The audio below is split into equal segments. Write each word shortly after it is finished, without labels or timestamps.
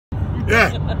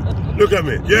Yeah. Look at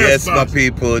me. Yes, my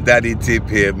people, Daddy Tip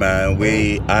here, man.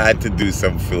 I had to do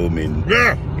some filming.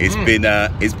 Yeah. It's been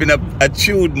a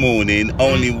chilled morning,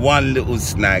 only one little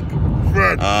snag.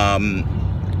 Fred.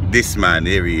 This man,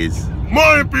 here he is.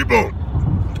 Morning, people.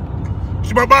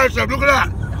 See my bicep, look at that.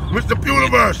 Mr.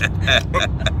 Universe.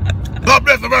 God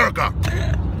bless America.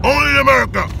 Only in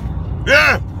America.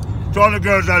 Yeah. To all the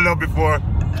girls I loved before,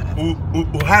 who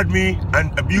had me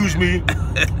and abused me,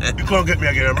 you can't get me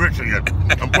again. I'm rich again.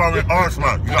 I'm probably an arse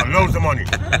man. You got loads of money.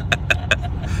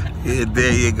 Yeah,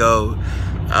 there you go.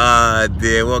 Ah,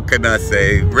 dear, what can I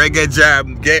say? Reggae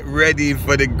Jam, get ready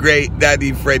for the great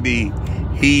Daddy Freddy.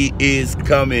 He is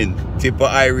coming. Tippa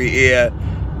Irie here,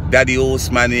 Daddy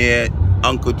Horseman here,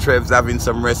 Uncle Trev's having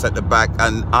some rest at the back,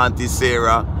 and Auntie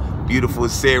Sarah, beautiful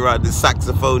Sarah, the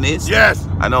saxophonist. Yes.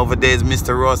 And over there's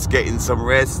Mr. Ross getting some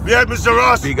rest. Yeah, Mr.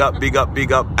 Ross. Big up, big up,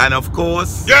 big up. And of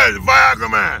course... Yeah, the Viagra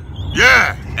man.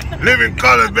 Yeah. Living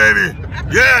colors, baby.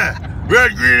 Yeah.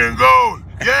 Red, green, and gold.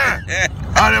 Yeah.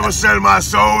 I never sell my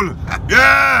soul.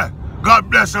 Yeah.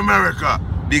 God bless America.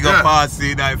 Big up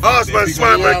Parsi. Horseman,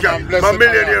 smart man. My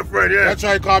millionaire friend, yeah. I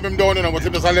try to calm him down, you know, but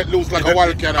him just let loose like a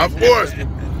wildcat. Of course.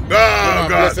 Oh, God.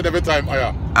 Blessed every time,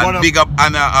 yeah. And big up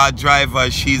Anna, our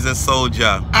driver. She's a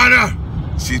soldier. Anna.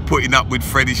 She's putting up with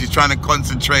Freddie. She's trying to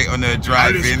concentrate on her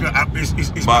driving.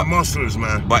 It's my muscles,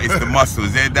 man. But it's the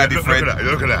muscles. Yeah, Daddy Freddy.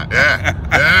 Look at that. Yeah.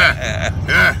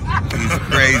 Yeah. He's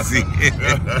crazy.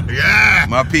 Yeah.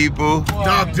 My people.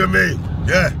 Talk to me.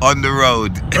 Yeah. On the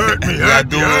road. Hurt me. We are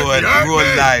doing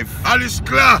road life. Alles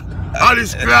klar.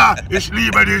 Ich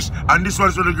liebe dich. And this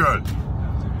one's for the girl.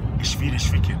 Ich will dich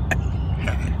ficken.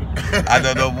 I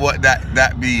don't know what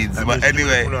that means. But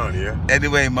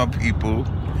anyway, my people.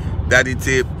 Daddy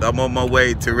Tip, I'm on my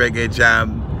way to Reggae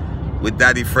Jam with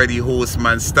Daddy Freddy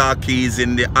Horseman. Starkey's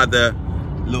in the other,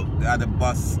 look, the other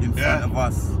bus in front of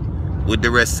us with the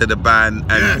rest of the band.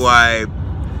 And why,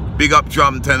 big up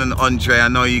Drumton and Andre. I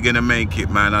know you're gonna make it,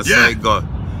 man. I swear to God.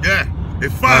 Yeah.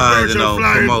 If 5 birds are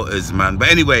flying, promoters, man. But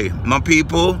anyway, my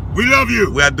people, we love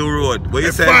you. We are the road. What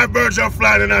you say? If 5 birds are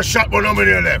flying and I shot one on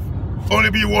there left, only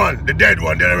be one, the dead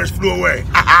one. The rest flew away.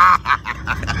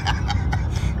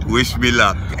 Wish me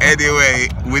luck. Anyway,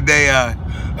 with their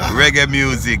reggae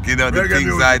music, you know, the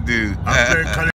things I do.